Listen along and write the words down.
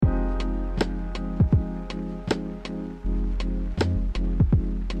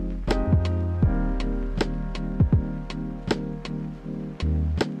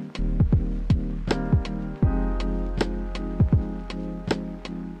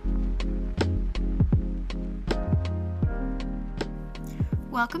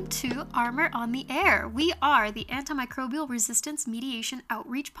Welcome to Armor on the Air. We are the Antimicrobial Resistance Mediation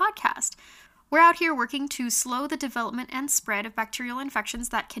Outreach Podcast. We're out here working to slow the development and spread of bacterial infections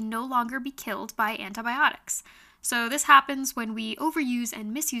that can no longer be killed by antibiotics. So this happens when we overuse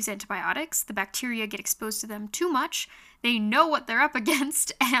and misuse antibiotics. The bacteria get exposed to them too much, they know what they're up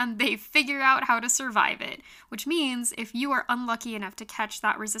against, and they figure out how to survive it. Which means if you are unlucky enough to catch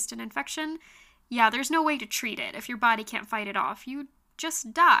that resistant infection, there's no way to treat it. If your body can't fight it off, you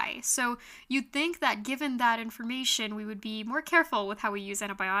just die. So you'd think that given that information, we would be more careful with how we use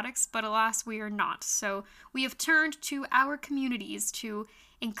antibiotics, but alas, we are not. So we have turned to our communities to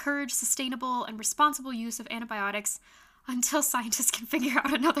encourage sustainable and responsible use of antibiotics until scientists can figure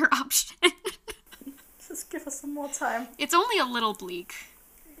out another option. Just give us some more time. It's only a little bleak.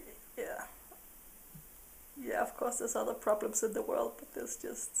 Yeah. Yeah, of course there's other problems in the world, but this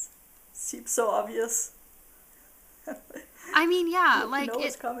just seems so obvious. I mean, yeah, like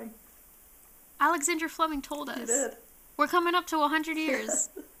it's coming. Alexander Fleming told us. He did. We're coming up to 100 years.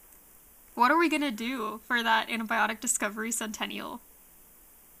 What are we gonna do for that antibiotic discovery centennial?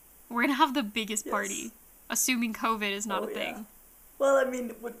 We're gonna have the biggest party, assuming COVID is not a thing. Well, I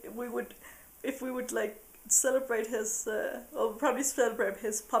mean, if we would like celebrate his, or probably celebrate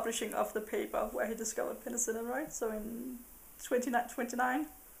his publishing of the paper where he discovered penicillin, right? So in 2028.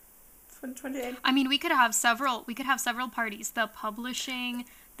 I mean, we could have several parties: the publishing,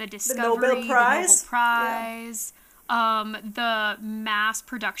 the discovery, the Nobel Prize, the mass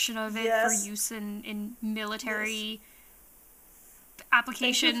production of it for use in military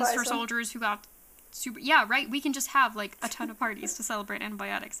applications for soldiers who got super. Yeah, right. We can just have like a ton of parties to celebrate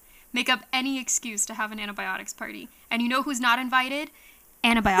antibiotics. Make up any excuse to have an antibiotics party, and you know who's not invited?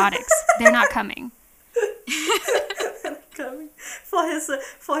 Antibiotics. They're not coming. For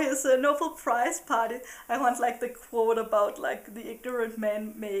his Nobel Prize party, I want like the quote about like the ignorant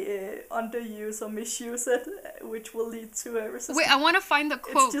man may underuse or misuse it, which will lead to a resistance. Wait, I want to find the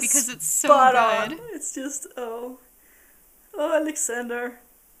quote because it's so good. On. It's just oh Alexander.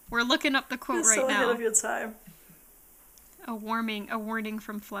 We're looking up the quote right now. You're so ahead of your time. A warning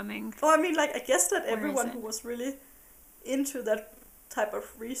from Fleming. Oh, I mean, like I guess that everyone who was really into that type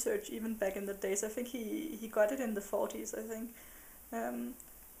of research, even back in the days, I think he got it in the 40s, I think,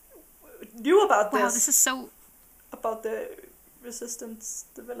 knew about this. Wow, this is so... About the resistance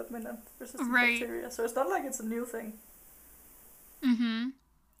development and resistant bacteria. So it's not like it's a new thing. Mm-hmm.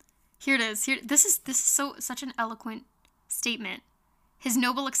 Here it is. This is such an eloquent statement. His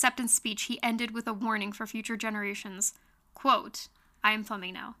Nobel acceptance speech he ended with a warning for future generations. Quote, I am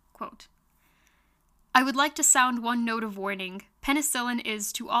Fleming now. Quote, I would like to sound one note of warning. Penicillin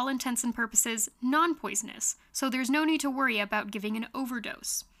is, to all intents and purposes, non-poisonous, so there's no need to worry about giving an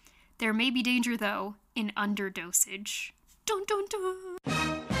overdose. There may be danger, though, in underdosage. Dun dun dun!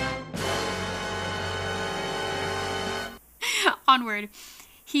 Onward.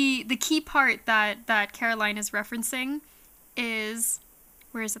 The key part that Caroline is referencing is,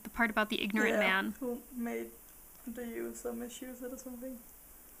 where is it, the part about the ignorant man? Who may underuse or misuse it or something.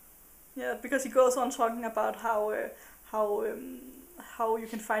 Yeah, because he goes on talking about how you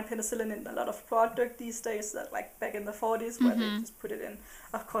can find penicillin in a lot of product these days, that like back in the 40s where they just put it in,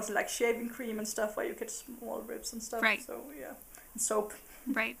 of course, like shaving cream and stuff where you get small ribs and stuff. Right. So yeah, and soap.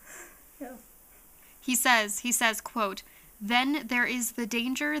 Right. Yeah. He says, quote, then there is the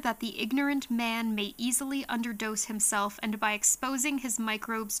danger that the ignorant man may easily underdose himself and by exposing his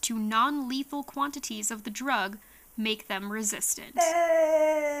microbes to non-lethal quantities of the drug, make them resistant.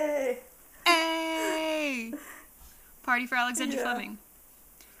 Hey! Party for Alexander Fleming.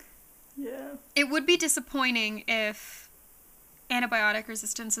 Yeah. It would be disappointing if antibiotic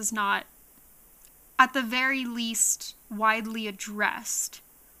resistance is not, at the very least, widely addressed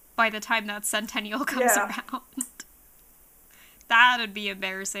by the time that centennial comes around. That would be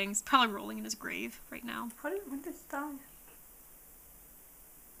embarrassing. He's probably rolling in his grave right now. When did he die?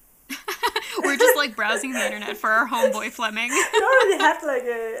 We're just like browsing the internet for our homeboy Fleming. We already had like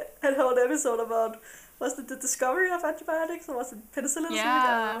a whole episode about, was it the discovery of antibiotics or was it penicillin?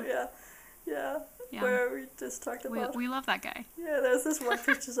 Yeah. Where we just talked about. We love that guy. Yeah, there's this one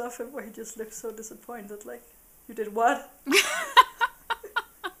pictures of him where he just looks so disappointed, like, you did what?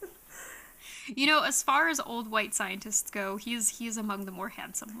 You know, as far as old white scientists go, he is among the more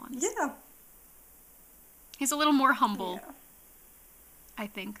handsome ones. Yeah. He's a little more humble, I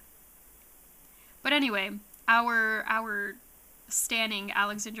think. But anyway, our standing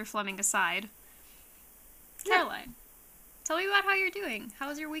Alexander Fleming aside, Caroline, tell me about how you're doing.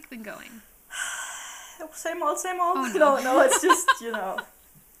 How's your week been going? Same old. Oh, no. No, it's just, you know.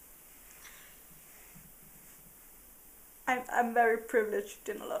 I'm very privileged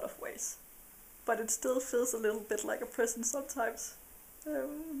in a lot of ways, but it still feels a little bit like a prison sometimes.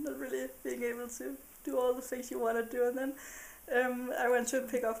 Not really being able to do all the things you want to do, and then I went to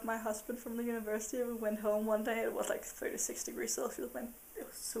pick up my husband from the university. We went home one day. It was like 36 degrees Celsius. It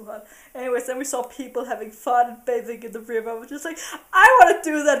was so hot. Anyways, then we saw people having fun and bathing in the river. I was just like, I want to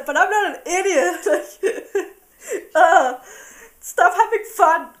do that, but I'm not an idiot. Like, stop having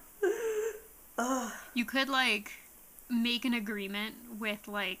fun. You could, like, make an agreement with,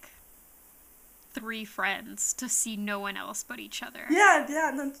 like, 3 friends to see no one else but each other. Yeah,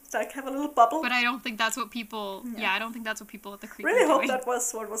 and then like have a little bubble. But I don't think that's what people. Yeah, I don't think that's what people at the creek. Really were hope doing. that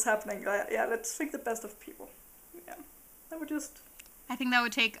was what was happening. Yeah, let's think the best of people. Yeah, I would just. I think that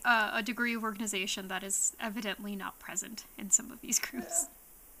would take a degree of organization that is evidently not present in some of these groups.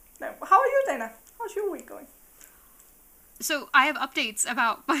 Yeah. Now, how are you, Dana? How's your week going? So I have updates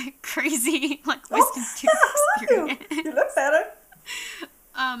about my crazy wisdom tooth experience. You look better.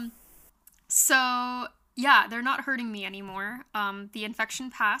 So yeah, they're not hurting me anymore. The infection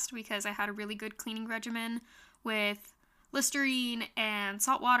passed because I had a really good cleaning regimen with Listerine and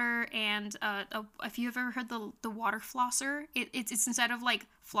salt water and if you've ever heard the water flosser, it's instead of like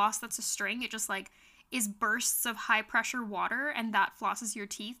floss that's a string, it just like is bursts of high pressure water and that flosses your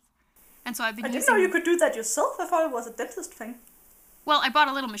teeth. And so I've been didn't know you could do that yourself. I thought it was a dentist thing. Well, I bought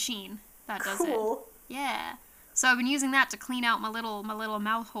a little machine that does it. Cool. Yeah. So I've been using that to clean out my little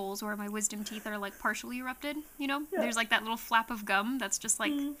mouth holes where my wisdom teeth are like partially erupted, you know? Yeah. There's like that little flap of gum that's just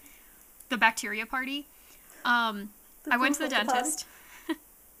like the bacteria party. I went to the dentist.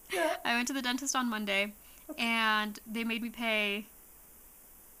 Yeah. I went to the dentist on Monday and they made me pay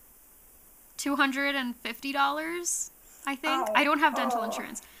 $250, I think. I don't have dental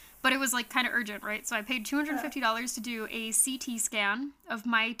insurance, but it was like kind of urgent, right? So I paid $250 to do a CT scan of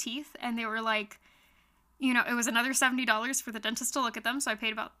my teeth, and they were like, you know, it was another $70 for the dentist to look at them, so I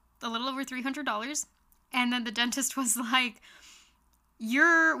paid about a little over $300. And then the dentist was like,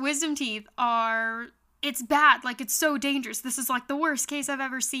 your wisdom teeth are, it's bad, like it's so dangerous. This is like the worst case I've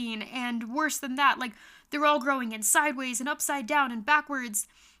ever seen, and worse than that, like they're all growing in sideways and upside down and backwards,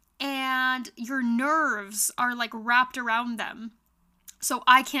 and your nerves are like wrapped around them. So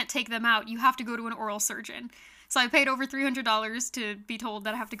I can't take them out. You have to go to an oral surgeon. So I paid over $300 to be told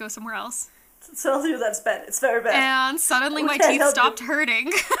that I have to go somewhere else. Tells you that's bad. It's very bad. And suddenly my teeth stopped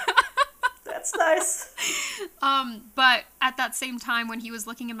hurting. That's nice. But at that same time, when he was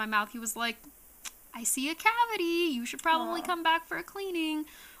looking in my mouth, he was like, I see a cavity. You should probably come back for a cleaning.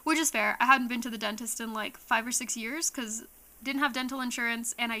 Which is fair. I hadn't been to the dentist in like 5 or 6 years because I didn't have dental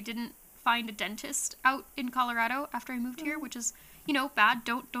insurance and I didn't find a dentist out in Colorado after I moved here, which is, you know, bad.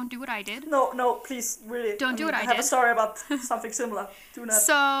 Don't do what I did. No, please, really. Don't do what I did. I have a story about something similar. Do not.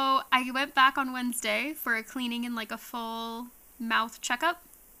 So I went back on Wednesday for a cleaning and like a full mouth checkup.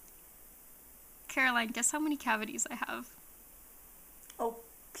 Caroline, guess how many cavities I have? Oh,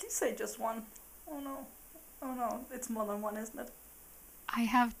 please say just one. Oh no, it's more than one, isn't it? I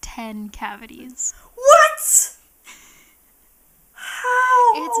have 10 cavities. What?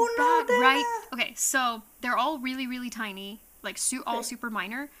 How? It's bad, no, right? Okay, so they're all really, really tiny, like all super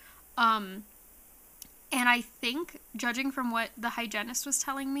minor. And I think, judging from what the hygienist was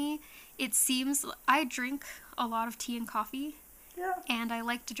telling me, it seems I drink a lot of tea and coffee. Yeah. And I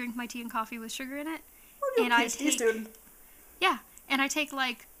like to drink my tea and coffee with sugar in it. Well, you're and a PhD student. Yeah, and I take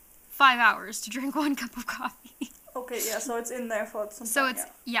like 5 hours to drink 1 cup of coffee. Okay, yeah, so it's in there for some So time, it's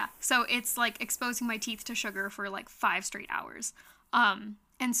so it's like exposing my teeth to sugar for like 5 straight hours.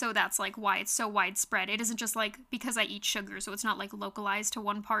 And so that's like why it's so widespread. It isn't just like because I eat sugar, so it's not like localized to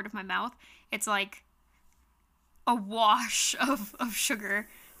one part of my mouth. It's like a wash of sugar.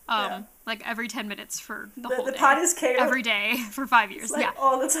 Like every 10 minutes for the whole day. The party's catered. Every day for 5 years. Like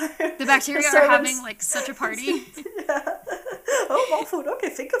all the time. The bacteria are having like such a party. Yeah. Oh, more food. Okay,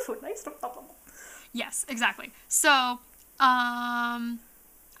 finger food. Nice. No problem. Yes, exactly. So, I'm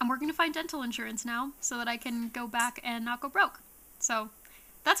working to find dental insurance now so that I can go back and not go broke. So,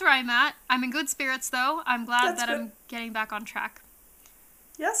 that's where I'm at. I'm in good spirits, though. I'm glad that I'm getting back on track.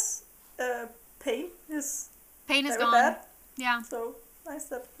 Yes. Pain is gone. Bad. Yeah. So, nice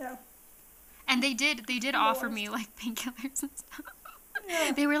that, yeah. And they did offer me, like, painkillers and stuff.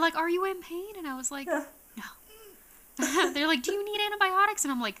 Yeah. They were like, are you in pain? And I was like, no. They're like, do you need antibiotics?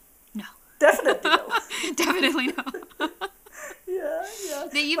 And I'm like, no. Definitely no. Definitely no. Yeah.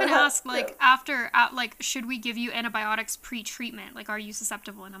 They even asked, like, after, should we give you antibiotics pre-treatment? Like, are you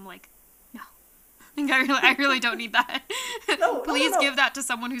susceptible? And I'm like, no. I really don't need that. No, Please give that to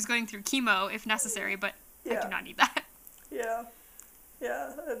someone who's going through chemo if necessary, but I do not need that. Yeah,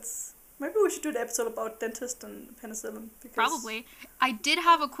 it's... Maybe we should do an episode about dentist and penicillin. Because... Probably. I did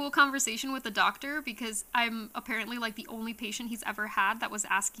have a cool conversation with the doctor because I'm apparently like the only patient he's ever had that was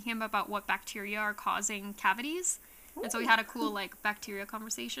asking him about what bacteria are causing cavities. Ooh. And so we had a cool like bacteria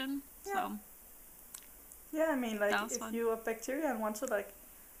conversation. Yeah. So yeah, I mean, like, if fun. you are bacteria and want to like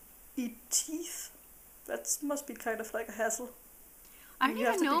eat teeth, that must be kind of like a hassle. I don't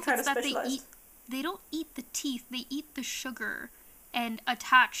even know if it's that they don't eat the teeth, they eat the sugar and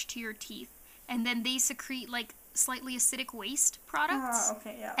attach to your teeth, and then they secrete like slightly acidic waste products,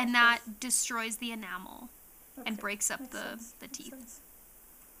 okay, yeah, and that destroys the enamel and breaks up the teeth.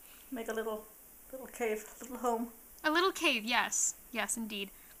 Make a little cave, a little home. A little cave, yes, indeed.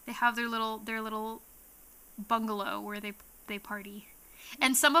 They have their little bungalow where they party.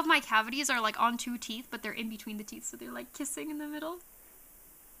 And some of my cavities are like on 2 teeth, but they're in between the teeth, so they're like kissing in the middle.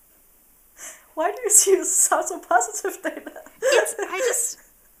 Why do you sound so positive, Dana?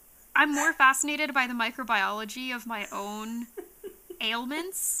 I'm more fascinated by the microbiology of my own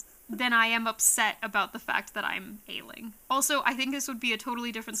ailments than I am upset about the fact that I'm ailing. Also, I think this would be a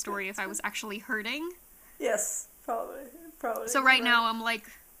totally different story if I was actually hurting. Yes, probably. So right now I'm like,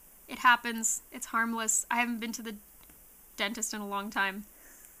 it happens, it's harmless. I haven't been to the dentist in a long time.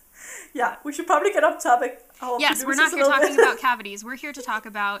 Yeah, we should probably get off topic. Yes, we're not here talking about cavities. We're here to talk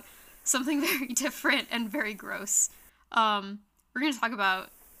about something very different and very gross. We're going to talk about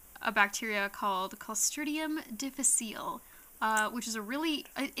a bacteria called Clostridium difficile, which is a really,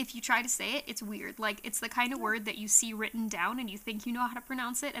 if you try to say it, it's weird. Like, it's the kind of word that you see written down and you think you know how to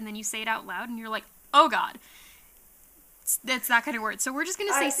pronounce it, and then you say it out loud and you're like, oh god. That's that kind of word. So we're just going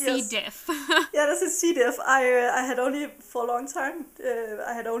to say C. diff. Yeah, that's a C. diff. I had only, for a long time,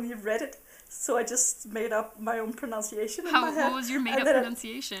 I had only read it, so I just made up my own pronunciation in my head. What was your made-up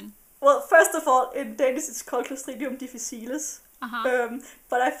pronunciation? Well, first of all, in Danish it's called Clostridium difficilis. Uh-huh.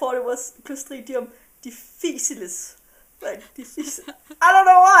 But I thought it was Clostridium difficilis. Like, difficile. I don't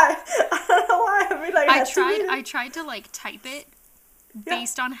know why. I mean, like, I tried to, like, type it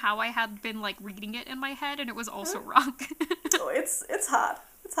based on how I had been, like, reading it in my head, and it was also wrong. Oh, it's hard.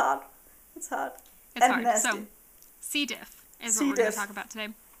 It's hard. It's and hard. Nasty. So, C. diff is what we're going to talk about today.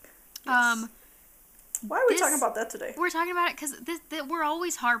 Yes. Why are we talking about that today? We're talking about it because we're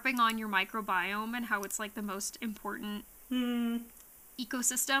always harping on your microbiome and how it's like the most important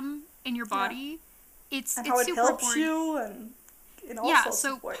ecosystem in your body. Yeah. It's how it super helps important. you and in all sorts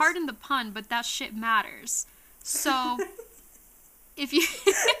of ways. Pardon the pun, but that shit matters. So if you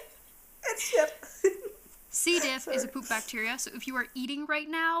it's shit. C. diff is a poop bacteria. So if you are eating right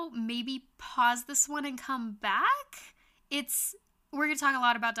now, maybe pause this one and come back. We're going to talk a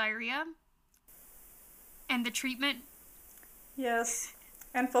lot about diarrhea. And the treatment. Yes,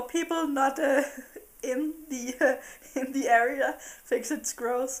 and for people not in the area, thinks it's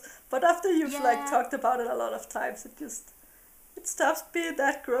gross. But after you've like talked about it a lot of times, it stops being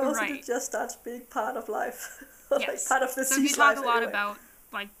that gross, and it just starts being part of life, like part of the So we talk a lot about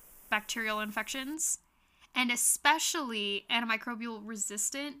like bacterial infections, and especially antimicrobial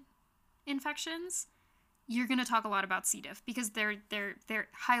resistant infections. You're gonna talk a lot about C. diff because they're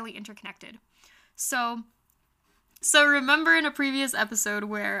highly interconnected. So remember in a previous episode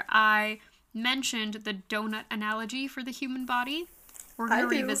where I mentioned the donut analogy for the human body? We're going to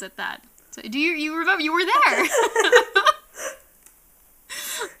revisit that. So, do you remember? You were there!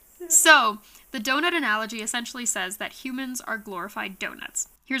 So, the donut analogy essentially says that humans are glorified donuts.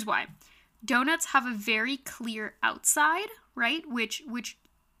 Here's why. Donuts have a very clear outside, right? Which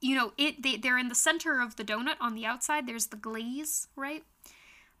you know, they're in the center of the donut. On the outside, there's the glaze, right?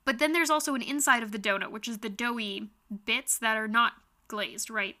 But then there's also an inside of the donut, which is the doughy bits that are not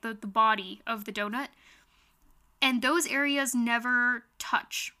glazed, right? The body of the donut. And those areas never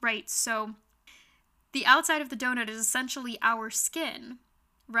touch, right? So the outside of the donut is essentially our skin,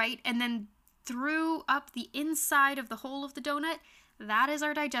 right? And then through up the inside of the whole of the donut, that is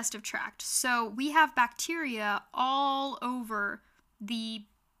our digestive tract. So we have bacteria all over the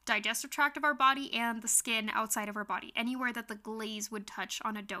digestive tract of our body and the skin outside of our body, anywhere that the glaze would touch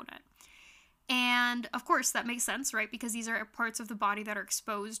on a donut. And of course that makes sense, right? Because these are parts of the body that are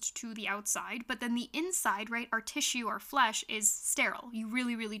exposed to the outside, but then the inside, right, our tissue, our flesh is sterile. You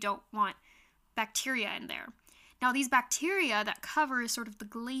really, really don't want bacteria in there. Now these bacteria that cover sort of the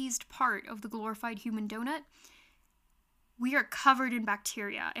glazed part of the glorified human donut, we are covered in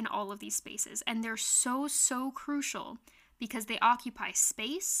bacteria in all of these spaces, and they're so crucial because they occupy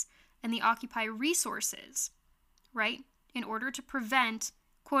space and they occupy resources, right? In order to prevent,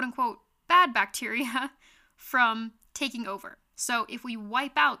 quote unquote, bad bacteria from taking over. So if we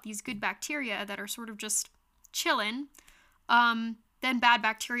wipe out these good bacteria that are sort of just chilling, then bad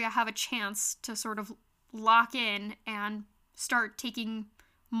bacteria have a chance to sort of lock in and start taking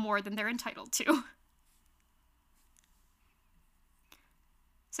more than they're entitled to.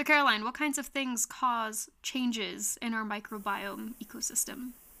 So Caroline, what kinds of things cause changes in our microbiome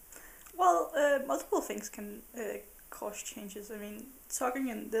ecosystem? Well, multiple things can cause changes. I mean, talking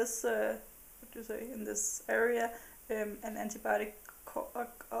in this, in this area, an antibiotic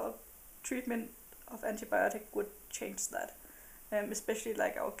treatment of antibiotic would change that, especially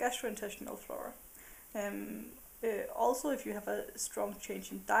like our gastrointestinal flora. Also, if you have a strong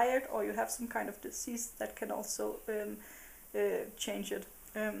change in diet or you have some kind of disease, that can also change it.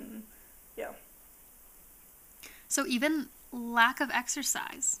 Yeah. So even lack of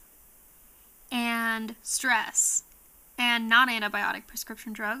exercise and stress and non-antibiotic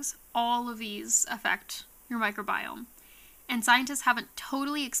prescription drugs, all of these affect your microbiome. And scientists haven't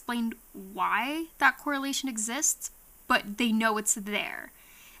totally explained why that correlation exists, but they know it's there.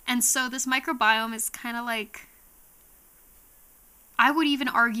 And so this microbiome is kind of like, I would even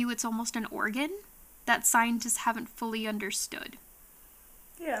argue it's almost an organ that scientists haven't fully understood.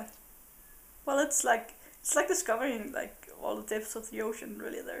 Yeah. Well, it's like discovering like all the depths of the ocean.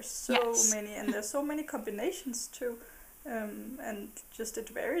 Really, there's so many, and there's so many combinations too, and just it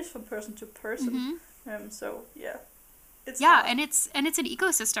varies from person to person. So yeah, it's hard. and it's an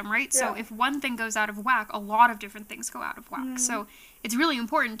ecosystem, right? So if one thing goes out of whack, a lot of different things go out of whack. So it's really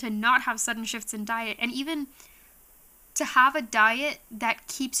important to not have sudden shifts in diet, and even to have a diet that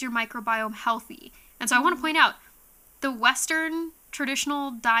keeps your microbiome healthy. And so I want to point out the Western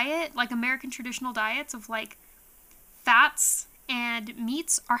traditional diet, like American traditional diets of like fats and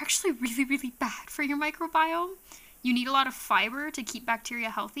meats, are actually really, really bad for your microbiome. You need a lot of fiber to keep bacteria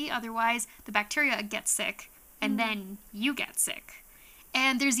healthy. Otherwise, the bacteria get sick and then you get sick.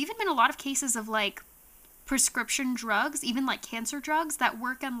 And there's even been a lot of cases of like prescription drugs, even like cancer drugs, that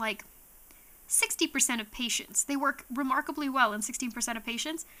work on like 60% of patients. They work remarkably well in 16% of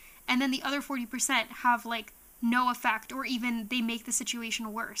patients. And then the other 40% have like no effect, or even they make the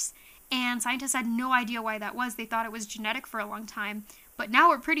situation worse. And scientists had no idea why that was. They thought it was genetic for a long time. But now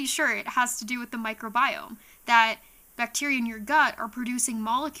we're pretty sure it has to do with the microbiome, that bacteria in your gut are producing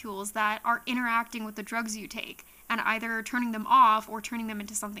molecules that are interacting with the drugs you take and either turning them off or turning them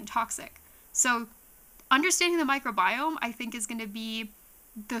into something toxic. So understanding the microbiome, I think, is going to be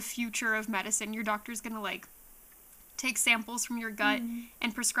the future of medicine. Your doctor's going to like take samples from your gut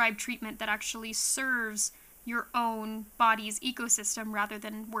and prescribe treatment that actually serves your own body's ecosystem rather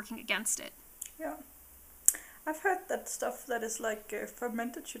than working against it. Yeah. I've heard that stuff that is like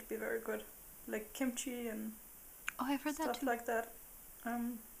fermented should be very good. Like kimchi and I've heard that stuff too. like that.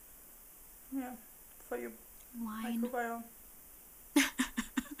 Yeah, for your Wine. microbiome.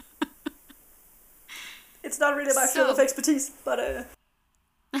 It's not really my field of expertise, but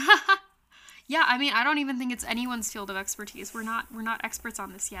yeah, I mean, I don't even think it's anyone's field of expertise. We're not experts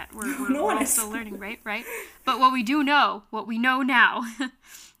on this yet. We're No one all is. still learning, right? But what we know now,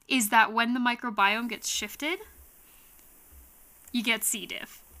 is that when the microbiome gets shifted, you get C.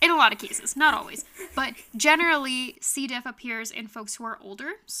 diff. In a lot of cases, not always, but generally C. diff appears in folks who are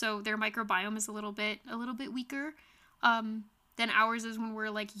older, so their microbiome is a little bit weaker than ours is when we're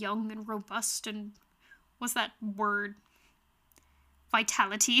like young and robust and what's that word?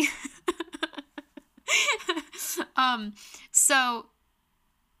 Vitality. So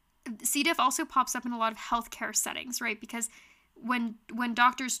C. diff also pops up in a lot of healthcare settings, right? Because when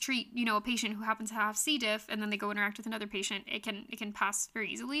doctors treat, a patient who happens to have C. diff and then they go interact with another patient, it can pass very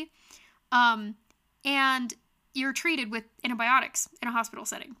easily. And you're treated with antibiotics in a hospital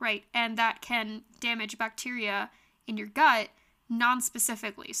setting, right? And that can damage bacteria in your gut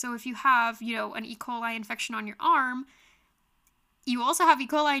non-specifically. So if you have, an E. coli infection on your arm, you also have E.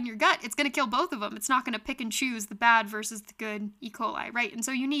 coli in your gut, it's going to kill both of them. It's not going to pick and choose the bad versus the good E. coli, right? And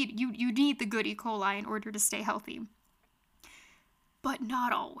so you need the good E. coli in order to stay healthy. But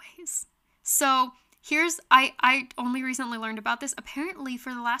not always. So I only recently learned about this. Apparently,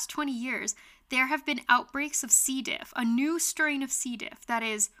 for the last 20 years, there have been outbreaks of C. diff, a new strain of C. diff that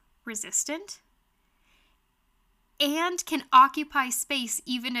is resistant and can occupy space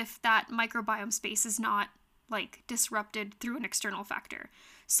even if that microbiome space is not like disrupted through an external factor.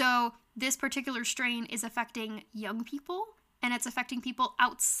 So this particular strain is affecting young people and it's affecting people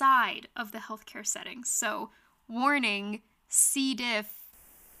outside of the healthcare setting. So warning, C. diff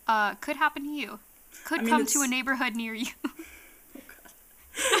could happen to you. Could come to a neighborhood near you. Oh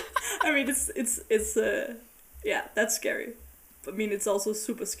God. I mean, it's yeah, that's scary. I mean, it's also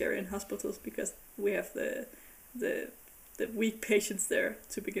super scary in hospitals because we have the the weak patients there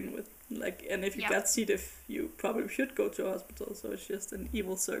to begin with. Like, and if you got C. diff, you probably should go to a hospital. So it's just an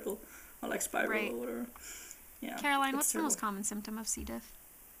evil circle, or like spiral or whatever. Yeah. Caroline, what's the most common symptom of C. diff?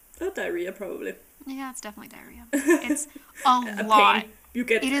 Diarrhea, probably. Yeah, it's definitely diarrhea. It's a lot. Pain. You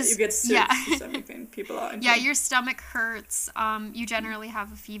get sick. Stomach pain. People are. Yeah, your stomach hurts. You generally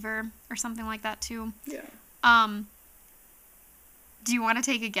have a fever or something like that too. Yeah. Do you want to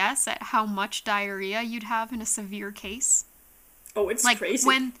take a guess at how much diarrhea you'd have in a severe case? Oh, it's like crazy.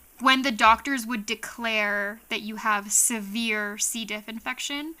 When the doctors would declare that you have severe C. diff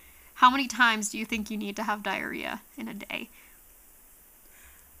infection, how many times do you think you need to have diarrhea in a day?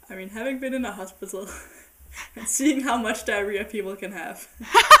 I mean, having been in a hospital and seeing how much diarrhea people can have.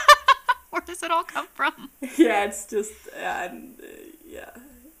 Where does it all come from? Yeah, it's just, yeah.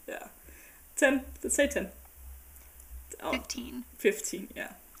 10, let's say 10. 15. 15,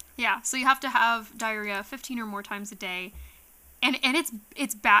 yeah. Yeah, so you have to have diarrhea 15 or more times a day. And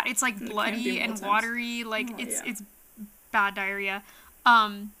it's bad. It's like bloody and watery. Like it's bad diarrhea.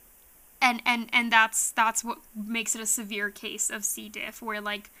 And that's what makes it a severe case of C. diff, where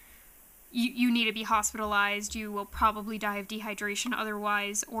like you need to be hospitalized. You will probably die of dehydration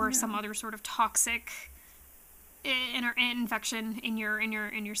otherwise, or some other sort of toxic infection in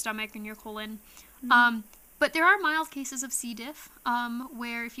your stomach and your colon. But there are mild cases of C. diff,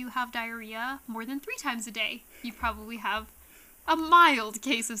 where if you have diarrhea more than 3 times a day, you probably have a mild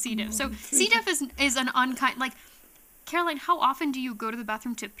case of C. diff. So C. diff is an unkind, like, Caroline, how often do you go to the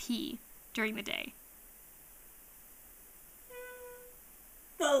bathroom to pee during the day?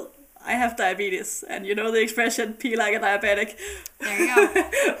 Well, I have diabetes, and you know the expression, pee like a diabetic. There you go.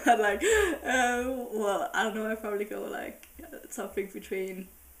 But like, well, I don't know, I probably go like something between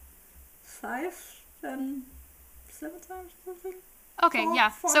 5 and 7 times or something. Okay,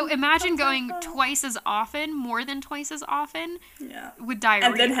 so imagine going twice as often, more than twice as often, with diarrhea.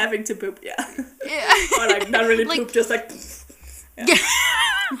 And then having to poop, Yeah. Or like, not really like, poop, just like, yeah.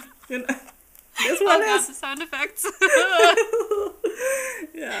 You know, this one God, the sound effects.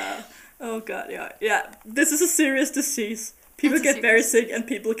 Yeah. Oh god, yeah. This is a serious disease. People get very sick and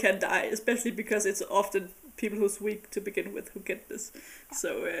people can die, especially because it's often people who's weak to begin with who get this. Yeah.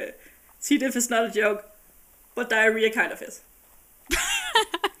 So, C. diff is not a joke, but diarrhea kind of is.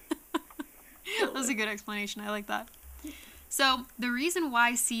 That was a good explanation. I like that. So the reason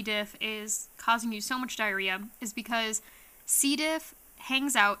why C. diff is causing you so much diarrhea is because C. diff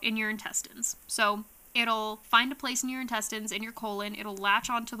hangs out in your intestines. So it'll find a place in your intestines, in your colon. It'll latch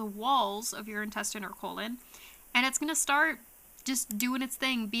onto the walls of your intestine or colon, and it's going to start just doing its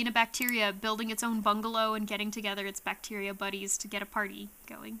thing, being a bacteria, building its own bungalow and getting together its bacteria buddies to get a party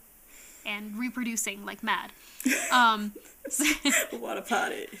going. And reproducing like mad. What a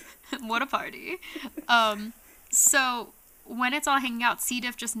party. What a party. So when it's all hanging out, C.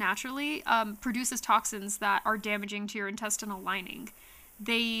 diff just naturally produces toxins that are damaging to your intestinal lining.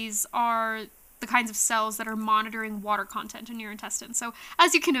 These are the kinds of cells that are monitoring water content in your intestine. So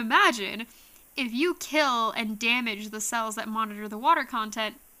as you can imagine, if you kill and damage the cells that monitor the water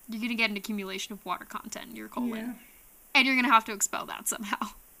content, you're going to get an accumulation of water content in your colon. Yeah. And you're going to have to expel that somehow.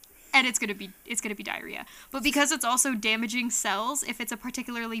 And it's gonna be diarrhea. But because it's also damaging cells, if it's a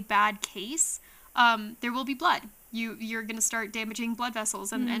particularly bad case, there will be blood. You're gonna start damaging blood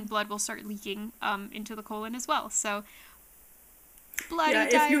vessels, and blood will start leaking into the colon as well. So bloody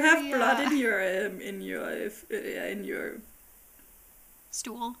diarrhea. Yeah, if you have blood in your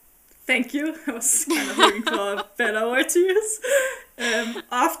stool. Thank you. I was kind of looking for a better word to use.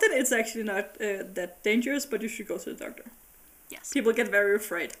 Often it's actually not that dangerous, but you should go to the doctor. Yes. People get very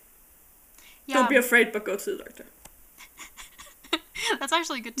afraid. Yeah. Don't be afraid, but go to the doctor. That's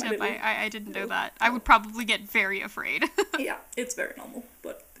actually a good tip. I didn't know that. I would probably get very afraid. Yeah, it's very normal,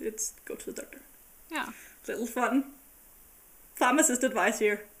 but go to the doctor. Yeah. Little fun. Pharmacist advice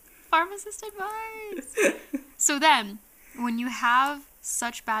here. Pharmacist advice. So then, when you have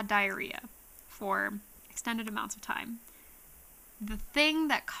such bad diarrhea for extended amounts of time, the thing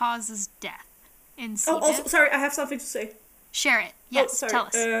that causes death in C. diff... also, sorry, I have something to say. Share it. Yes, tell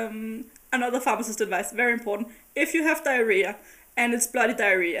us. Another pharmacist advice, very important. If you have diarrhea, and it's bloody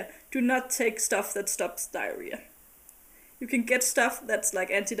diarrhea, do not take stuff that stops diarrhea. You can get stuff that's like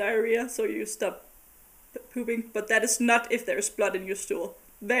anti-diarrhea, so you stop pooping, but that is not if there is blood in your stool.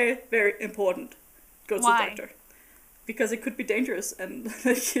 Very, very important. Go to the doctor. because it could be dangerous, and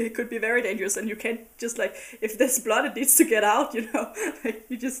like, it could be very dangerous, and you can't just like, if there's blood, it needs to get out, you know. Like,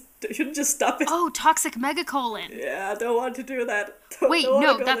 you shouldn't just stop it. Oh, toxic megacolon. Yeah, I don't want to do that. Wait,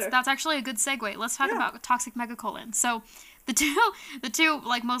 no, that's actually a good segue. Let's talk about toxic megacolon. So the two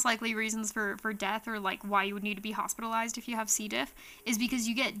like most likely reasons for death, or like why you would need to be hospitalized if you have C. diff, is because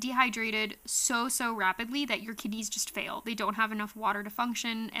you get dehydrated so rapidly that your kidneys just fail. They don't have enough water to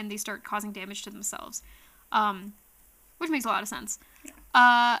function, and they start causing damage to themselves. Which makes a lot of sense.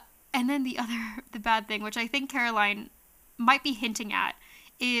 Yeah. And then the bad thing, which I think Caroline might be hinting at,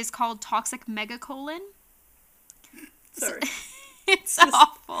 is called toxic megacolon. Sorry. It's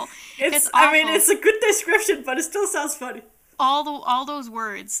awful. It's awful. I mean, it's a good description, but it still sounds funny. All those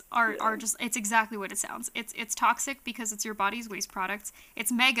words are just, it's exactly what it sounds. It's toxic because it's your body's waste products.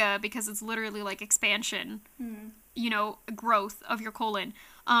 It's mega because it's literally like expansion, you know, growth of your colon.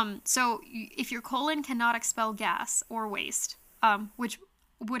 So if your colon cannot expel gas or waste, which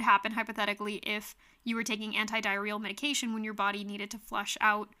would happen hypothetically if you were taking antidiarrheal medication when your body needed to flush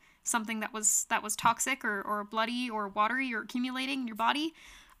out something that was toxic or bloody or watery or accumulating in your body,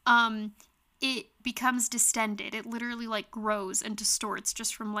 it becomes distended. It literally like grows and distorts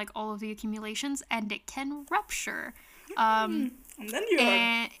just from like all of the accumulations, and it can rupture. And then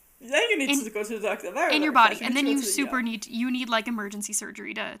you need to go to the doctor. In your body, and then you need like emergency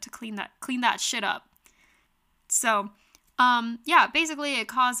surgery to clean that shit up. So, basically it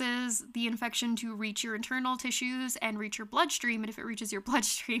causes the infection to reach your internal tissues and reach your bloodstream, and if it reaches your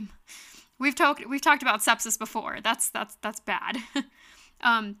bloodstream, we've talked about sepsis before. That's bad.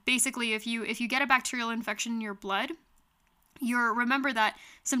 Basically, if you get a bacterial infection in your blood, remember that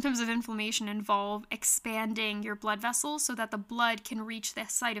symptoms of inflammation involve expanding your blood vessels so that the blood can reach the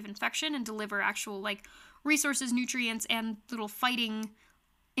site of infection and deliver actual like resources, nutrients, and little fighting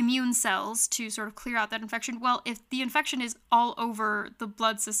immune cells to sort of clear out that infection. Well, if the infection is all over the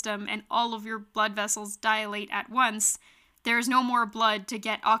blood system and all of your blood vessels dilate at once, there's no more blood to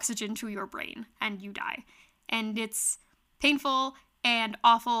get oxygen to your brain, and you die. And it's painful and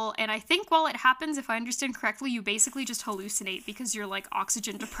awful, and I think while it happens, if I understand correctly, you basically just hallucinate because you're like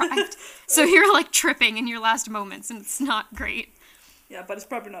oxygen deprived. So you're like tripping in your last moments, and it's not great. Yeah, but it's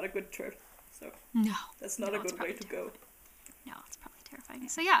probably not a good trip. So no, that's not a good way to go. No, it's probably terrifying.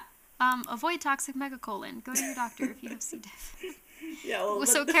 So yeah, avoid toxic megacolon. Go to your doctor if you have C. diff. Yeah. Well,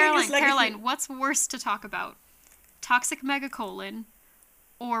 so Caroline, what's worse to talk about? Toxic megacolon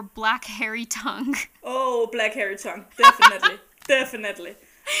or black hairy tongue? Oh, black hairy tongue, definitely. Definitely.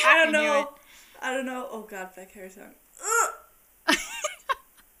 I don't know. Oh god, black hairy tongue.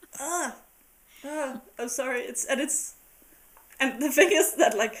 I'm sorry. And the thing is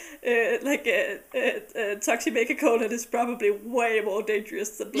that toxic megacolon is probably way more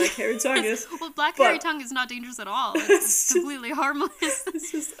dangerous than black hairy tongue is. Well, black hairy tongue is not dangerous at all. It's completely harmless.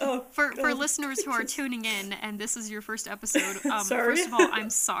 It's just for listeners who are tuning in and this is your first episode, sorry. First of all,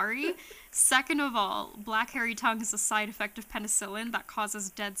 I'm sorry. Second of all, black hairy tongue is a side effect of penicillin that causes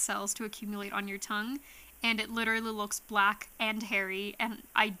dead cells to accumulate on your tongue, and it literally looks black and hairy, and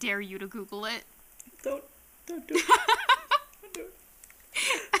I dare you to Google it. Don't do it.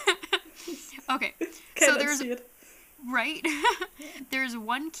 Okay, so there's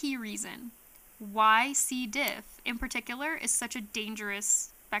one key reason why C. diff in particular is such a dangerous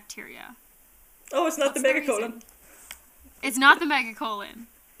bacteria. Oh, it's not the megacolon. It's not the megacolon.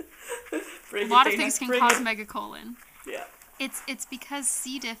 A lot of things can cause megacolon. Yeah. It's because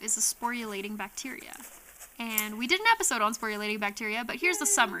C. diff is a sporulating bacteria. And we did an episode on sporulating bacteria, but here's the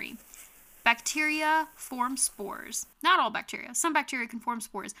summary. Bacteria form spores. Not all bacteria. Some bacteria can form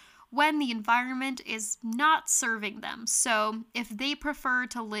spores when the environment is not serving them. So if they prefer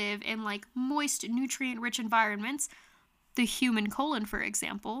to live in like moist, nutrient-rich environments, the human colon, for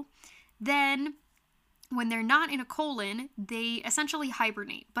example, then when they're not in a colon, they essentially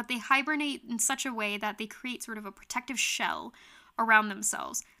hibernate. But they hibernate in such a way that they create sort of a protective shell around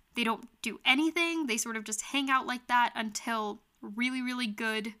themselves. They don't do anything. They sort of just hang out like that until really, really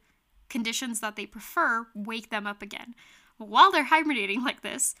good conditions that they prefer wake them up again. While they're hibernating like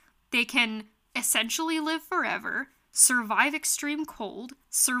this, they can essentially live forever, survive extreme cold,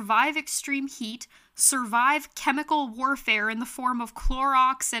 survive extreme heat, survive chemical warfare in the form of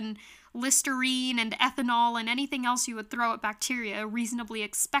Clorox and Listerine and ethanol and anything else you would throw at bacteria, reasonably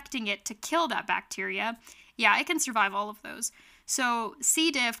expecting it to kill that bacteria. Yeah, it can survive all of those. So C.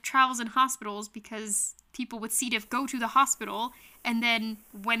 diff travels in hospitals because people with C. diff go to the hospital, and then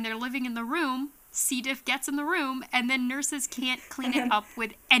when they're living in the room, C. diff gets in the room, and then nurses can't clean it up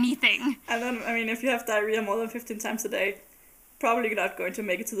with anything. And then, I mean, if you have diarrhea more than 15 times a day, probably not going to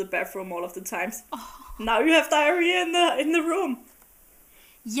make it to the bathroom all of the times. Oh. Now you have diarrhea in the room.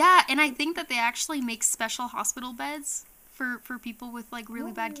 Yeah, and I think that they actually make special hospital beds for people with like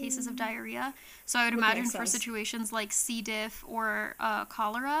really bad cases of diarrhea. So I would imagine for situations like C. diff or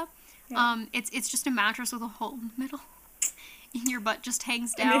cholera, it's just a mattress with a hole in the middle. And your butt just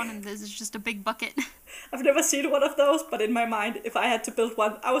hangs down, and there's just a big bucket. I've never seen one of those, but in my mind, if I had to build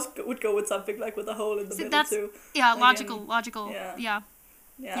one, I would go with something like with a hole in the middle too. Yeah, logical. Yeah.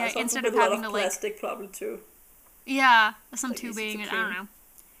 Instead of having to like plastic, probably too. Yeah, some like tubing, and I don't know.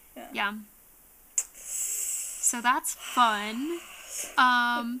 Yeah. So that's fun.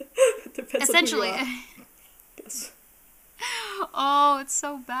 Essentially. Yes. Oh, it's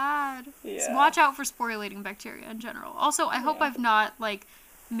so bad. Yeah. So watch out for sporulating bacteria in general. Also, I hope I've not like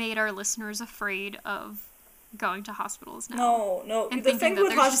made our listeners afraid of going to hospitals now. No. And the thinking thing that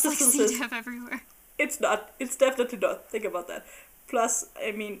with there's just hospitals like is C. diff everywhere. it's not. It's definitely not. Think about that. Plus,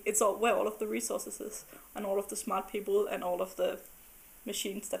 I mean, it's all where all of the resources is, and all of the smart people, and all of the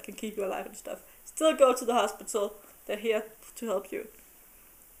machines that can keep you alive and stuff. Still go to the hospital. They're here to help you.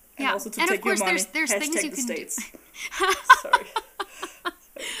 And also to take your money. There's things you can do. Sorry.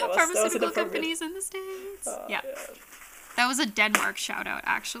 Pharmaceutical companies in the States. Yeah. That was a Denmark shout out,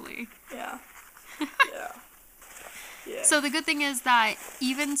 actually. Yeah. So the good thing is that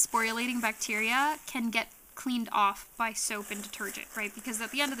even sporulating bacteria can get cleaned off by soap and detergent, right? Because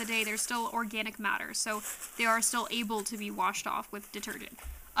at the end of the day, they're still organic matter, so they are still able to be washed off with detergent.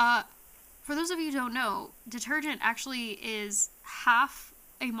 For those of you who don't know, detergent actually is half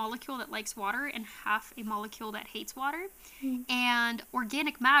a molecule that likes water and half a molecule that hates water. And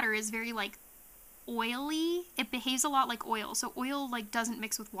organic matter is very like oily. It behaves a lot like oil. So oil like doesn't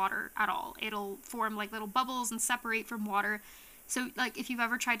mix with water at all. It'll form like little bubbles and separate from water. So like if you've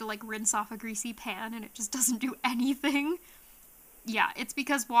ever tried to like rinse off a greasy pan and it just doesn't do anything, yeah, it's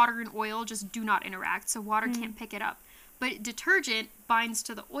because water and oil just do not interact. So water can't pick it up. But detergent binds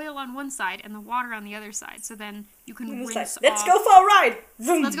to the oil on one side and the water on the other side. So then you can rinse off. Let's go for a ride!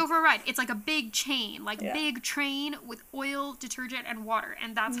 Vroom. Let's go for a ride. It's like a big chain, big train with oil, detergent, and water.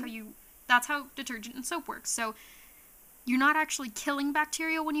 And that's how detergent and soap works. So you're not actually killing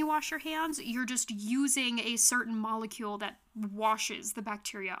bacteria when you wash your hands. You're just using a certain molecule that washes the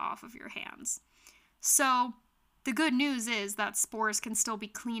bacteria off of your hands. So the good news is that spores can still be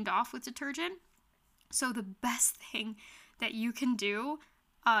cleaned off with detergent. So the best thing that you can do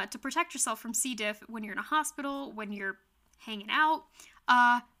to protect yourself from C. diff when you're in a hospital, when you're hanging out,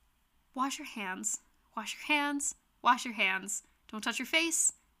 wash your hands. Wash your hands. Wash your hands. Don't touch your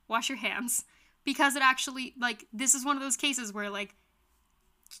face. Wash your hands. Because it actually, like, this is one of those cases where, like,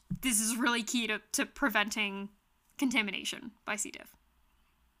 this is really key to preventing contamination by C. diff.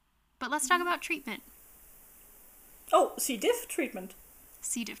 But let's talk about treatment. Oh, C. diff treatment.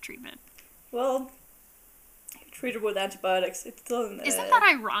 C. diff treatment. Well, treated with antibiotics. It's still Isn't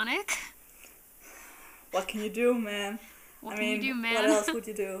that ironic? What can you do, man? What man? What else would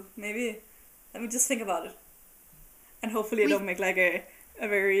you do? Maybe, let me just think about it. And hopefully I don't make like a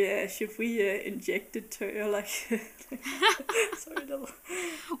very, should we inject it to, like, sorry, no.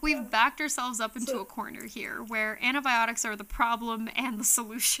 We've backed ourselves up into a corner here where antibiotics are the problem and the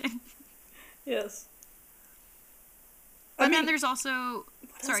solution. Yes. But then there's also...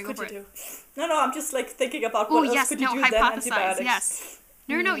 Sorry, go for it. No, I'm just like thinking about what else could you do than antibiotics. Yes.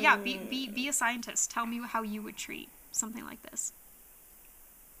 No, yeah, be a scientist. Tell me how you would treat something like this.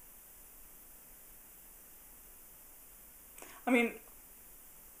 I mean,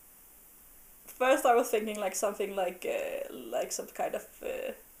 first I was thinking like something like some kind of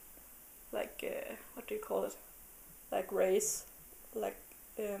what do you call it? Like race, like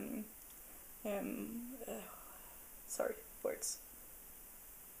sorry, words.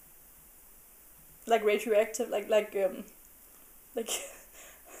 Like radioactive, like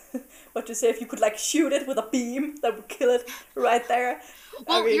what do you say, if you could like shoot it with a beam that would kill it right there.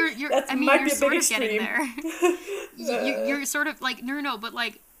 Well, you're sort of getting there. You're sort of like but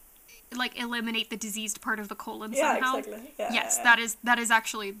like eliminate the diseased part of the colon somehow. Exactly. Yes, that is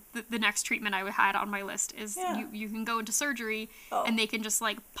actually the next treatment I had on my list is you can go into surgery and they can just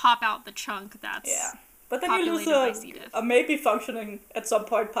like pop out the chunk that's But then you lose a maybe functioning at some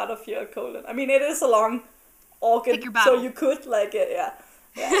point part of your colon. I mean, it is a long organ, so you could like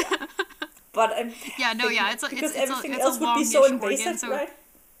But it's everything it's else a would be so invasive, right?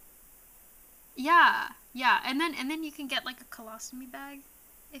 Yeah, and then you can get like a colostomy bag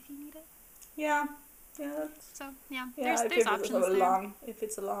if you need it. Yeah. There's options there. If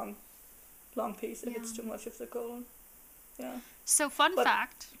it's a long piece, if it's too much of the colon. Yeah. So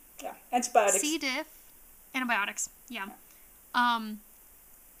fact. Yeah, antibiotics. C. diff. Antibiotics, yeah.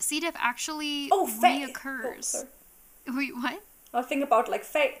 C. diff actually Oh, reoccurs. sorry. Wait, what? I think about like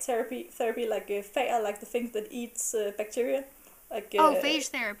phage therapy like phage are like the things that eats bacteria. Like phage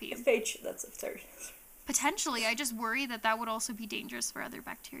therapy. Phage, that's a sorry. Potentially, I just worry that would also be dangerous for other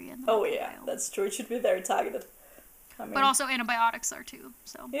bacteria in the Oh microbiome. yeah, that's true. It should be very targeted. I mean, but also antibiotics are too.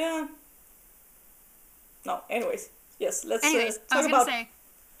 So yeah. No, anyways, yes. Let's anyways, talk I was about gonna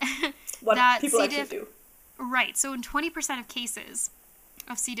say what that people C. actually diff, do. Right. So in 20% of cases,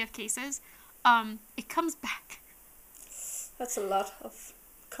 of C. diff cases, it comes back. That's a lot of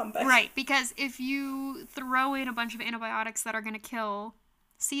comeback. Right, because if you throw in a bunch of antibiotics that are going to kill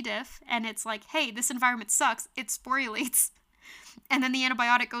C. diff, and it's like, hey, this environment sucks, it sporulates, and then the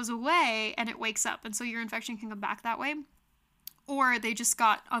antibiotic goes away, and it wakes up, and so your infection can come back that way. Or they just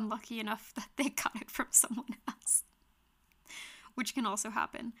got unlucky enough that they got it from someone else, which can also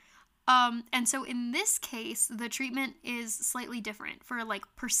happen. And so in this case, the treatment is slightly different for like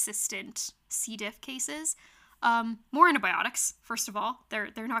persistent C. diff cases. More antibiotics, first of all.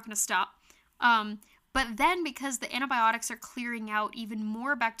 They're not going to stop. But then because the antibiotics are clearing out even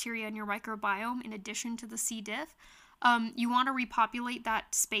more bacteria in your microbiome in addition to the C. diff, you want to repopulate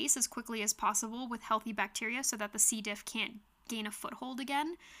that space as quickly as possible with healthy bacteria so that the C. diff can't gain a foothold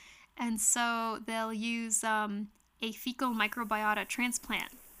again. And so they'll use a fecal microbiota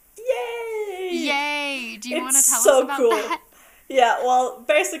transplant. Yay! Yay! Do you want to tell so us about cool. that? Yeah, well,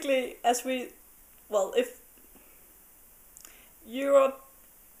 basically, if your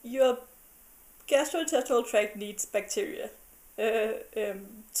gastrointestinal tract needs bacteria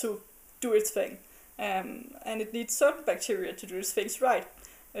to do its thing, and it needs certain bacteria to do its things right,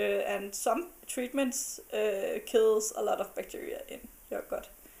 and some treatments kills a lot of bacteria in your gut.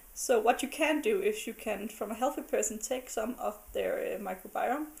 So what you can do is you can, from a healthy person, take some of their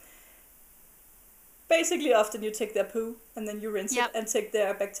microbiome. Basically, often you take their poo and then you rinse it and take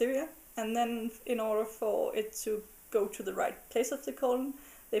their bacteria. And then in order for it to go to the right place of the colon,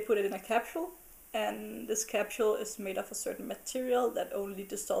 they put it in a capsule. And this capsule is made of a certain material that only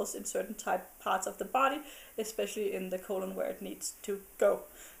dissolves in certain parts of the body, especially in the colon where it needs to go.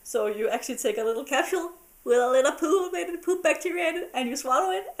 So you actually take a little capsule with a little poop bacteria in it, and you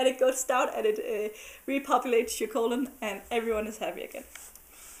swallow it, and it goes down, and it repopulates your colon, and everyone is happy again.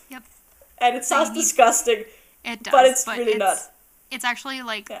 Yep. And it sounds disgusting. It does, but it's really not. It's actually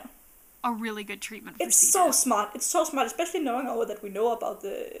like a really good treatment for it's C. so diff. smart. It's so smart, especially knowing all that we know about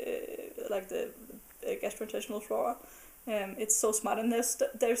the gastrointestinal flora. It's so smart, and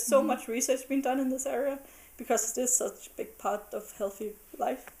there's so much research being done in this area because it is such a big part of healthy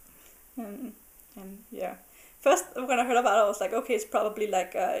life. And yeah, first when I heard about it, I was like, okay, it's probably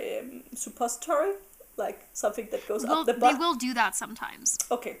like a suppository, like something that goes up the butt. They will do that sometimes.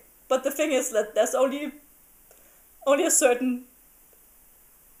 Okay, but the thing is that there's only a certain.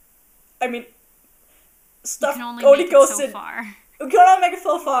 I mean, stuff only goes so in. Far. You can only make it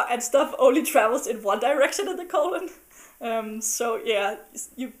so far, and stuff only travels in one direction in the colon. So yeah,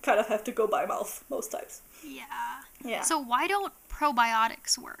 you kind of have to go by mouth most times. Yeah. Yeah. So why don't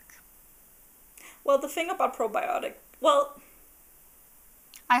probiotics work? Well, the thing about probiotic,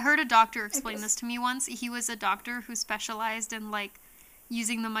 I heard a doctor explain this to me once. He was a doctor who specialized in like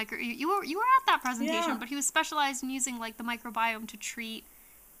using the you were at that presentation, but he was specialized in using like the microbiome to treat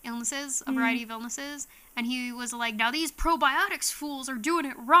illnesses, a variety of illnesses, and he was like, now these probiotics fools are doing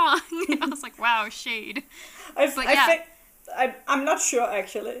it wrong. I was like, wow, shade. I'm not sure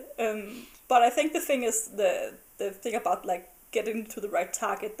actually, but I think the thing is the thing about like getting to the right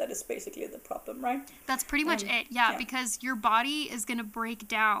target that is basically the problem, right? That's pretty much it, because your body is going to break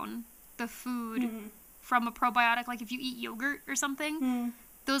down the food from a probiotic. Like if you eat yogurt or something,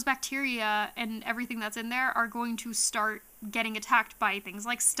 those bacteria and everything that's in there are going to start getting attacked by things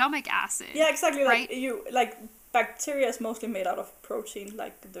like stomach acid. Yeah, exactly. Right? Like bacteria is mostly made out of protein,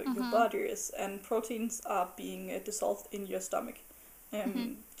 like your body is, and proteins are being dissolved in your stomach.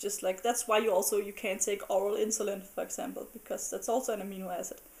 Just like that's why you can't take oral insulin, for example, because that's also an amino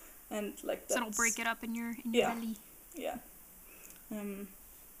acid, and like that's, so it'll break it up in your belly. Yeah.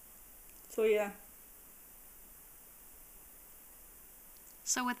 So yeah.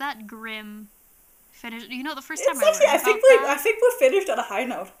 So with that grim finish, the first It's time actually, I think we're finished on a high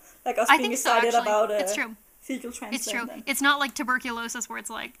note. Like us being excited about it's true. Fecal transplant. It's true. It's not like tuberculosis where it's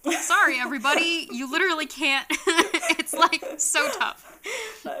like, sorry everybody, you literally can't. It's like so tough.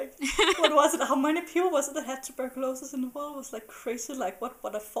 Like, what was it? How many people was it that had tuberculosis in the world? It was like crazy. Like what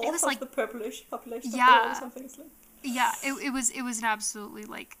a fourth of the population of the world or something. It's like, yeah, it was an absolutely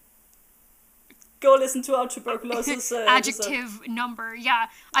like. Go listen to our tuberculosis adjective episode. Number. Yeah.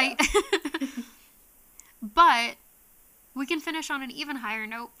 But we can finish on an even higher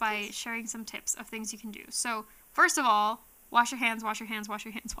note by sharing some tips of things you can do. So, first of all, wash your hands, wash your hands, wash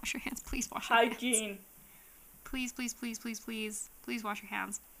your hands, wash your hands. Please wash your hands. Hygiene. Please, please, please, please, please, please wash your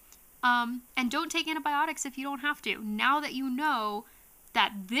hands. And don't take antibiotics if you don't have to. Now that you know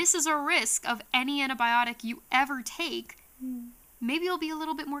that this is a risk of any antibiotic you ever take, maybe you'll be a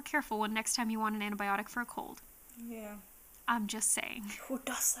little bit more careful when next time you want an antibiotic for a cold. Yeah. I'm just saying. Who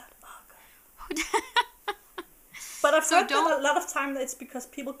does that? Oh, God. But I've heard that a lot of time it's because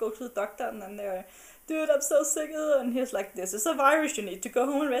people go to the doctor and then they're, dude, I'm so sick. And he's like, this is a virus, you need to go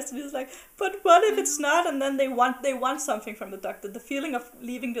home and rest. And he's like, but what if it's not? And then they want something from the doctor. The feeling of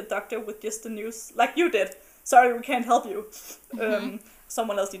leaving the doctor with just the news, like you did. Sorry, we can't help you.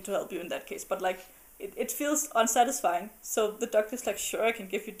 Someone else needs to help you in that case. But like, it feels unsatisfying. So the doctor's like, sure, I can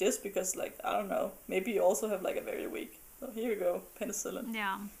give you this because, like, I don't know, maybe you also have like a very weak. So here you go, penicillin.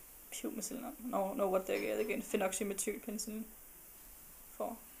 Yeah. Pumicillin. No, what they're getting. Phenoxymethyl penicillin.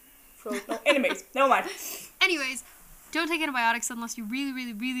 For. No, anyways, never mind. Anyways, don't take antibiotics unless you really,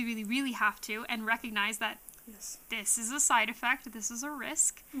 really, really, really, really have to, and recognize that this is a side effect, this is a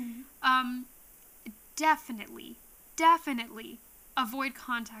risk. Definitely avoid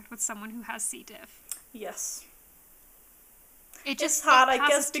contact with someone who has C. diff. Yes. It's hard, I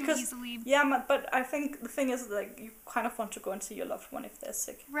guess, because easily. But I think the thing is, like, you kind of want to go and see your loved one if they're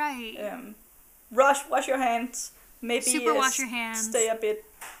sick. Right. Wash your hands. Maybe super wash your hands. Stay a bit.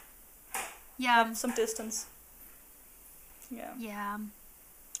 Yeah. Some distance. Yeah. Yeah.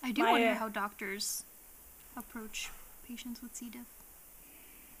 I do wonder how doctors approach patients with C. diff.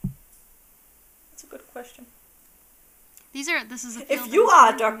 That's a good question. This is a field. If you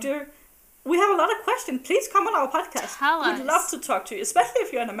are a doctor, we have a lot of questions. Please come on our podcast. Tell us. We'd love to talk to you, especially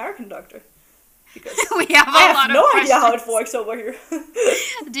if you're an American doctor. Because we have a lot of no questions. idea how it works over here.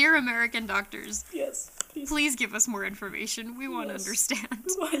 Dear American doctors. Yes. Please give us more information. We want to understand.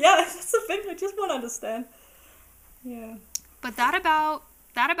 Yeah, that's the thing. I just want to understand. Yeah. But that about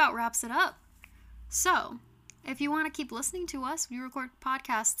wraps it up. So, if you want to keep listening to us, we record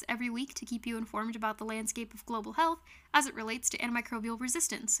podcasts every week to keep you informed about the landscape of global health as it relates to antimicrobial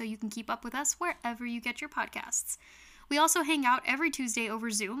resistance, so you can keep up with us wherever you get your podcasts. We also hang out every Tuesday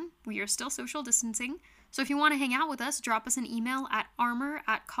over Zoom. We are still social distancing. So if you want to hang out with us, drop us an email at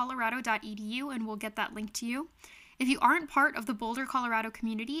armor@colorado.edu and we'll get that link to you. If you aren't part of the Boulder, Colorado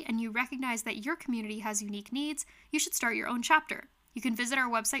community and you recognize that your community has unique needs, you should start your own chapter. You can visit our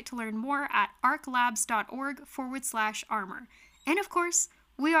website to learn more at arclabs.org/armor. And of course,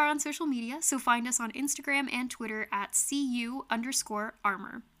 we are on social media, so find us on Instagram and Twitter at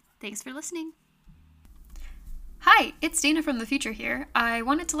 @cu_armor. Thanks for listening. Hi, it's Dana from the future here. I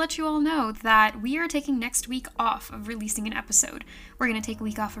wanted to let you all know that we are taking next week off of releasing an episode. We're going to take a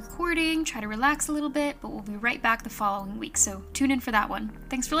week off recording, try to relax a little bit, but we'll be right back the following week, so tune in for that one.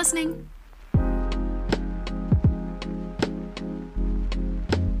 Thanks for listening!